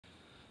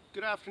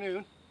Good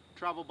afternoon,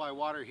 Travel by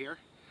Water here.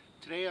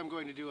 Today I'm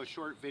going to do a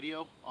short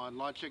video on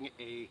launching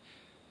a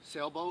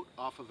sailboat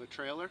off of a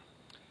trailer.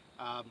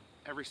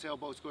 Every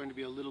sailboat is going to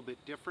be a little bit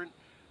different,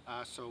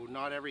 so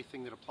not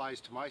everything that applies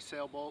to my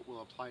sailboat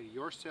will apply to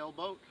your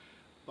sailboat,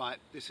 but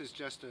this is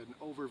just an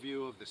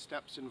overview of the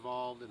steps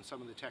involved and some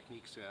of the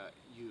techniques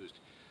used.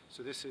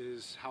 So this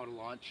is how to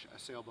launch a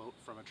sailboat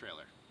from a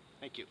trailer.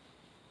 Thank you.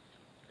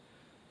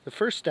 The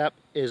first step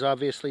is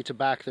obviously to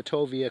back the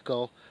tow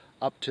vehicle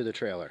up to the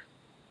trailer.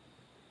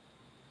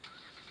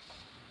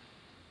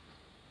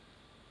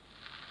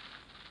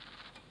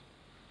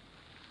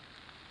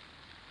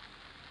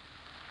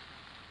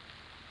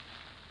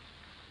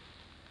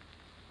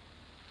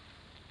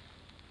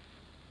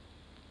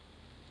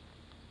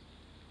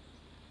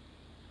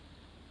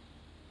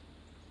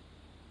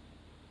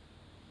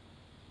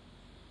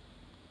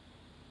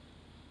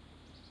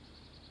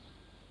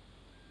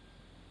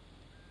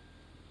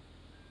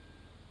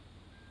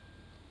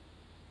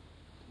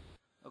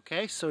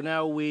 Okay, so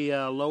now we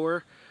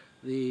lower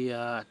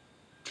the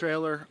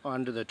trailer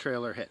onto the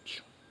trailer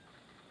hitch.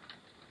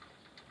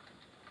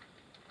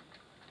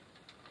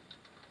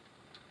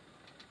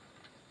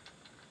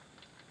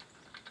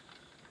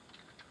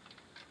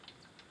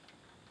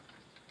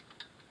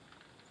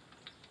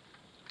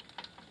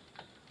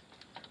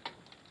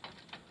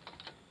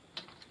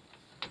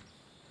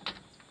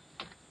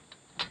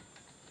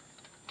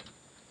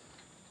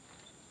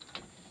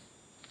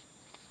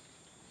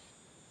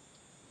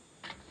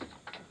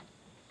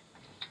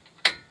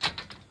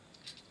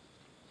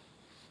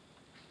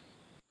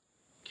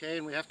 Okay,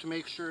 and we have to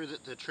make sure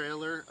that the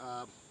trailer,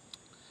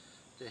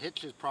 the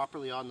hitch is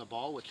properly on the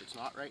ball, which it's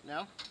not right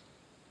now.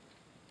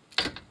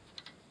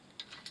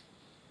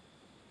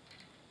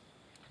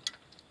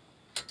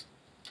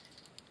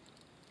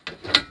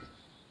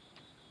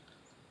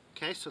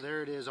 Okay, so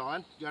there it is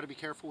on. You got to be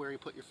careful where you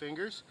put your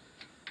fingers.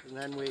 And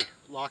then we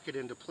lock it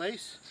into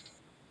place.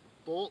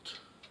 Bolt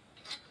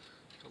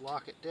to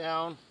lock it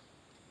down.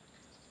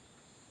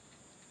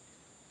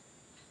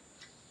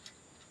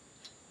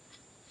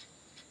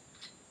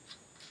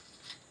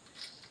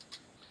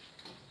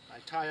 I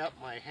tie up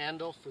my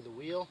handle for the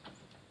wheel.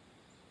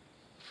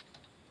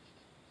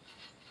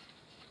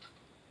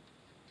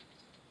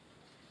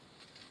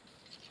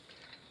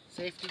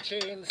 Safety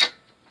chains.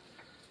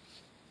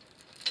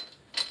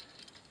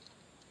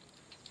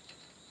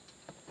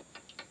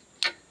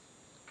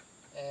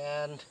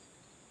 And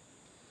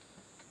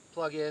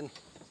plug in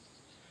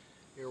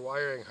your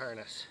wiring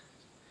harness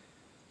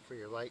for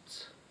your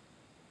lights.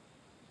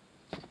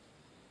 And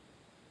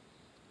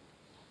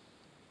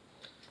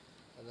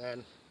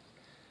then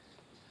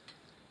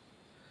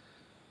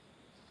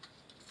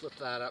flip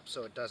that up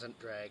so it doesn't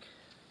drag.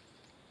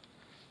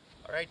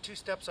 Alright, two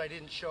steps I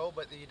didn't show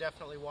but that you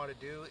definitely want to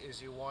do is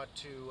you want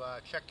to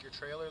check your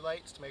trailer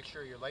lights to make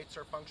sure your lights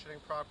are functioning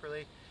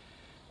properly,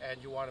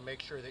 and you want to make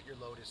sure that your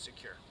load is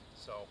secure.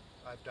 So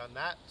I've done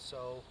that,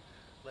 so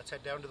let's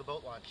head down to the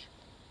boat launch.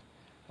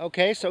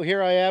 Okay, so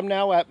here I am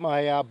now at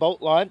my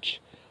boat launch.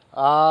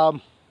 I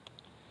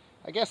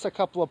guess a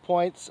couple of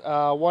points.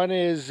 One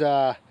is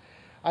I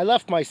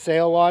left my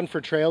sail on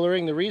for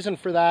trailering. The reason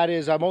for that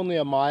is I'm only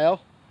a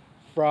mile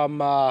from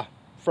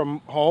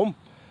home,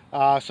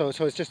 so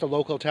it's just a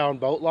local town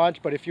boat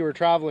launch. But if you were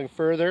traveling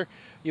further,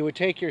 you would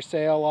take your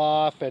sail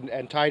off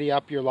and tidy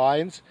up your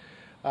lines.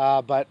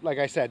 But like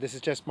I said, this is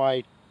just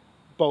my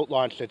boat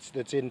launch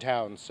that's in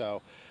town,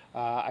 so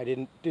I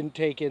didn't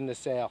take in the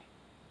sail.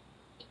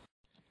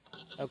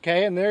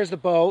 Okay, and there's the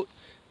boat.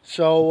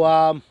 So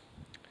I'm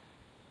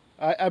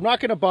not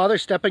going to bother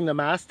stepping the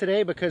mast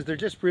today because there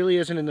just really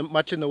isn't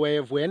much in the way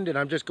of wind, and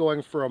I'm just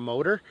going for a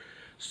motor.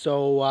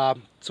 So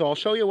so I'll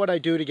show you what I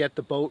do to get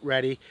the boat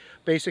ready.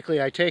 Basically,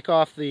 I take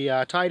off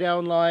the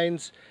tie-down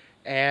lines,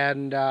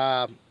 and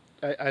I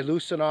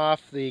loosen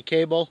off the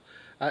cable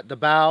at the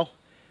bow,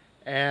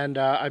 and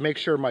I make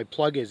sure my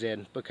plug is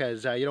in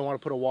because you don't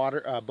want to put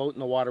a boat in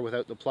the water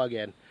without the plug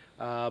in.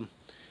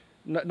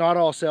 Not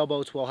all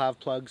sailboats will have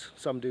plugs.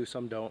 Some do,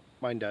 some don't.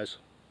 Mine does.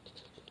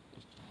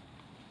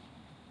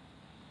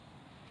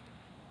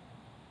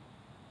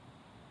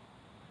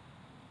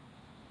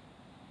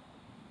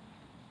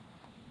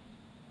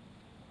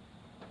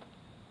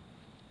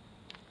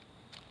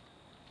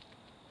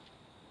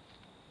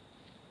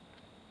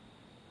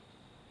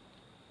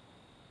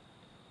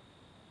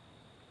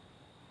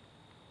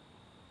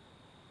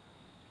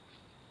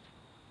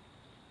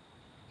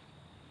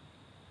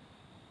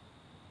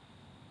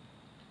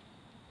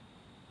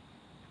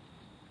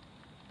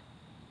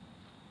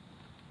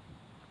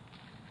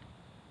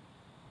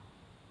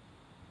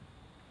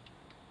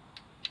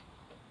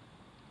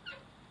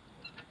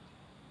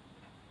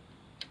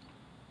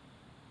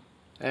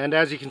 And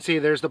as you can see,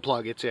 there's the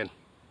plug, it's in.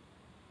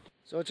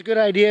 So it's a good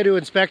idea to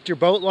inspect your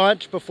boat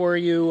launch before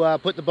you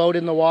put the boat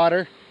in the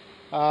water.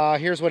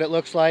 Here's what it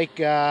looks like.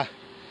 You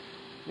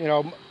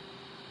know,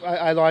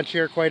 I launch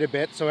here quite a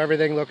bit, so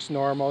everything looks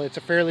normal. It's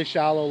a fairly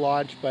shallow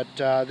launch, but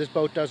this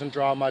boat doesn't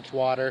draw much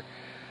water.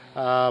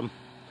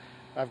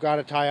 I've got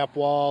a tie-up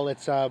wall.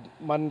 It's a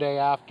Monday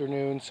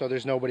afternoon, so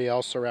there's nobody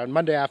else around.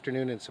 Monday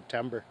afternoon in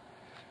September.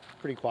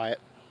 Pretty quiet.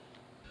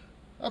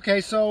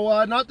 Okay,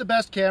 so not the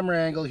best camera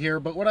angle here,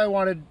 but what I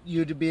wanted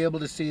you to be able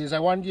to see is I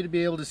wanted you to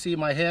be able to see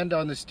my hand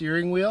on the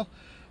steering wheel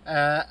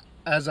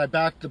as I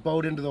backed the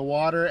boat into the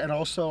water, and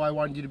also I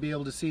wanted you to be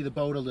able to see the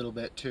boat a little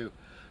bit too.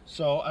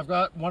 So I've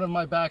got one of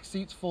my back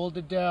seats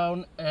folded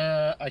down.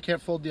 I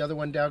can't fold the other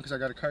one down because I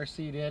got a car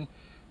seat in,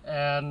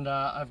 and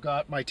I've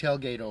got my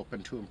tailgate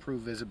open to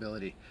improve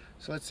visibility.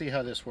 So let's see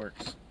how this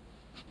works.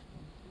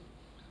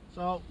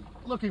 So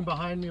looking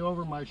behind me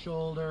over my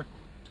shoulder,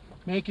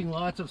 making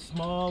lots of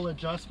small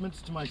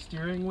adjustments to my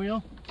steering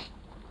wheel,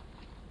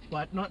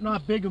 but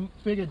not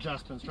big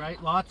adjustments,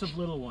 right? Lots of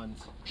little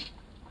ones.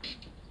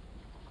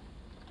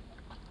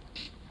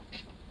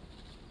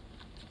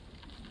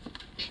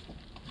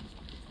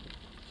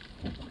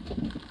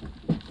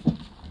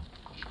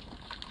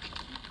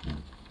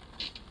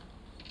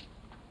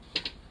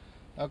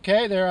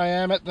 Okay, there I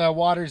am at the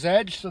water's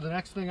edge. So the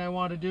next thing I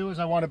want to do is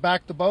I want to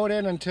back the boat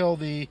in until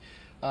the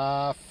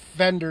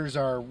fenders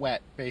are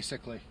wet,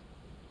 basically.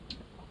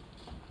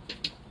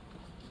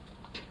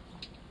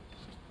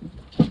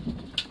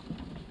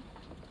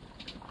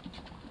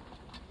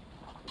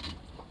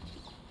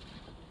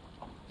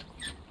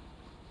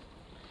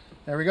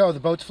 There we go, the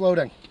boat's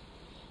floating.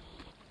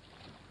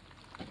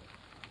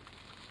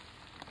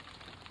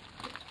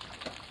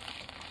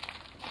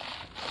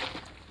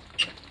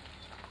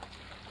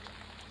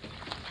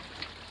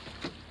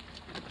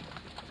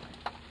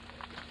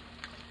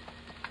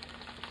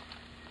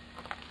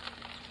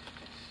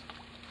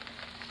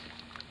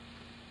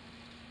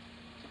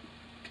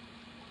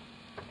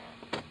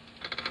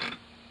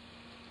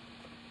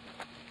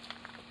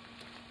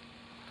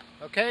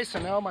 Okay, so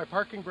now my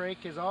parking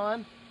brake is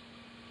on,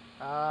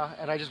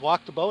 and I just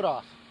walked the boat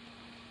off.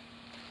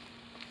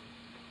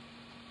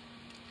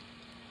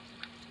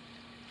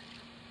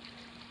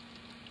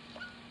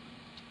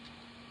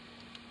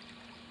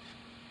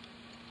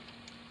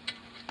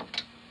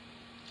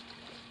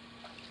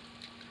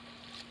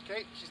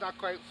 Okay, she's not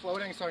quite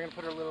floating, so I'm going to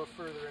put her a little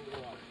further into the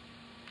water.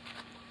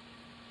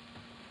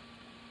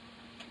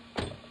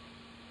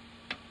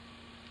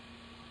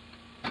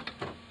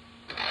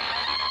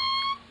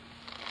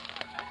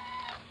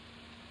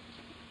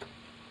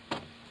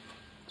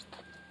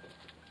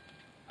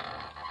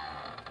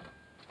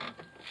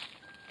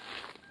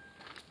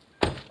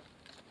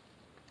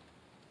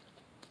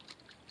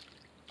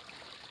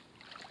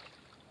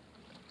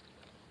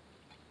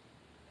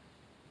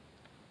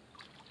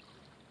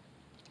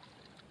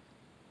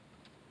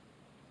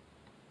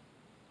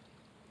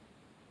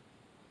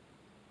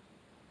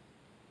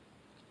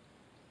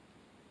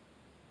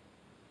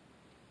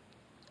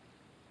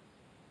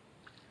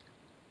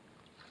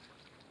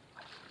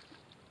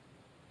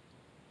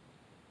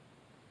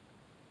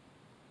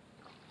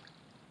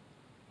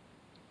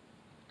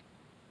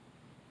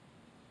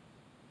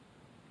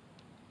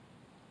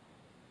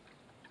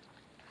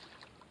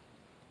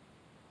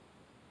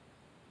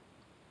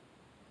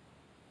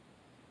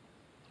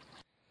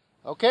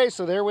 Okay,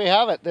 so there we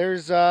have it.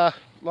 There's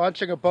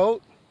launching a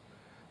boat,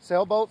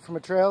 sailboat from a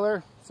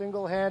trailer,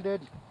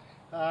 single-handed,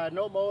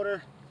 no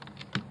motor,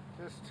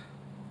 just,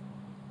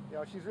 you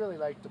know, she's really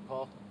light to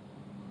pull.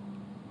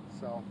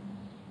 So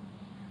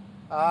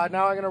now I'm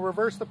going to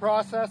reverse the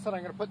process and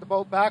I'm going to put the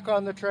boat back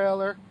on the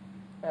trailer,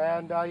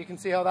 and you can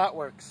see how that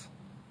works.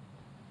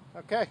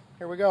 Okay,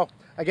 here we go.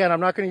 Again, I'm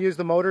not going to use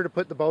the motor to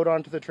put the boat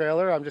onto the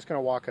trailer, I'm just going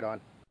to walk it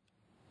on.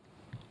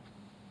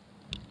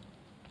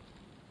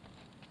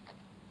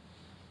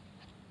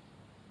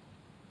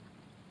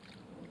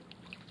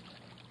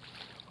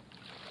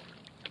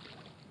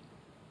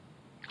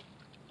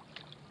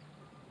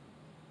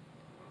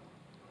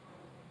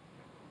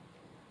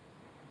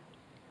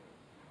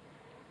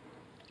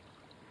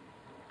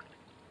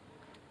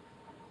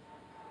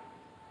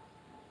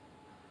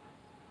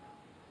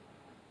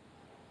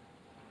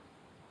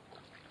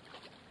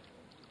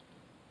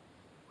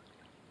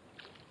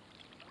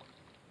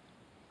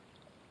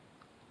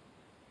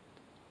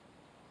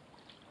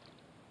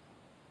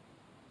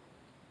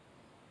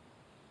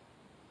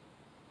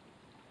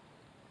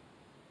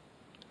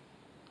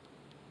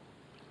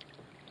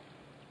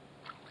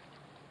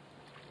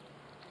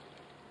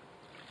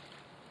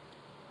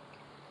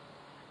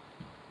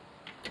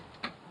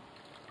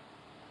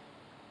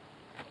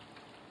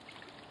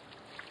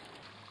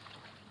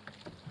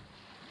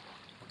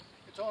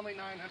 It's only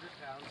 900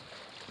 pounds.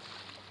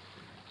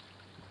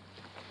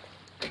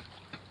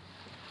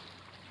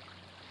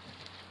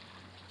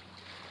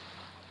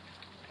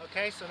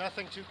 Okay, so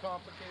nothing too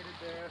complicated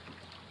there.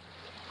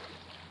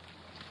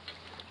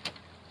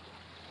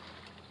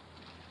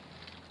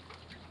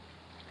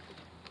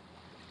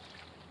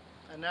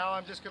 And now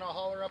I'm just going to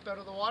haul her up out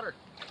of the water.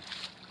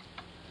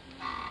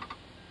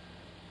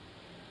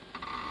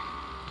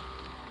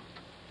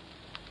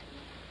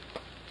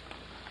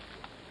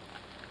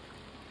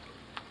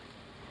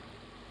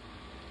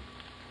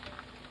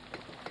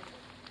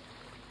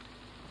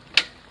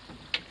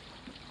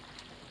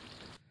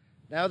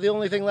 Now the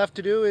only thing left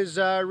to do is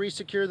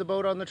re-secure the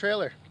boat on the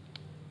trailer.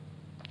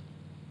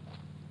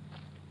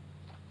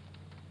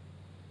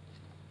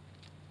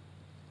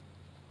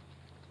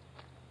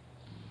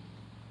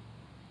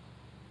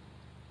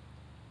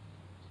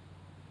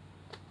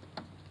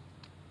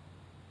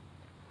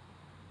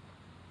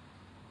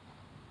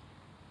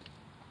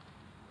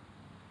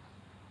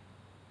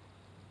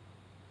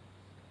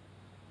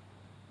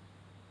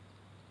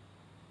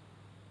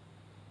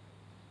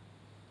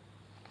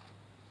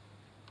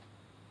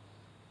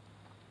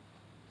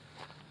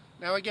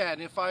 Now again,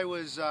 if I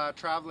was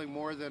traveling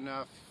more than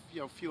a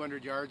few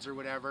hundred yards or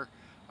whatever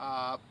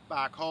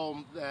back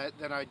home,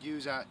 then I'd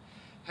use a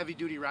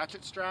heavy-duty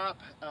ratchet strap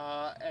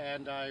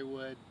and I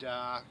would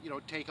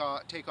take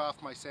off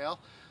my sail.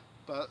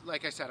 But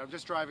like I said, I'm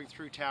just driving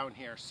through town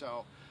here,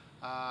 so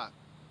I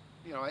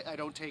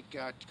don't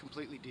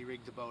completely derig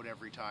the boat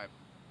every time.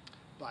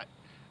 But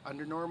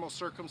under normal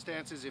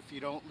circumstances, if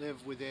you don't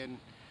live within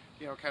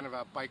kind of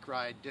a bike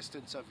ride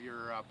distance of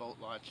your boat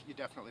launch, you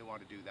definitely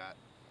want to do that.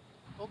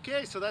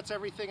 Okay, so that's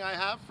everything I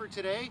have for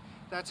today.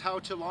 That's how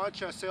to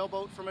launch a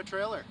sailboat from a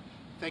trailer.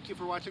 Thank you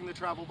for watching the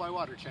Travel by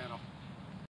Water channel.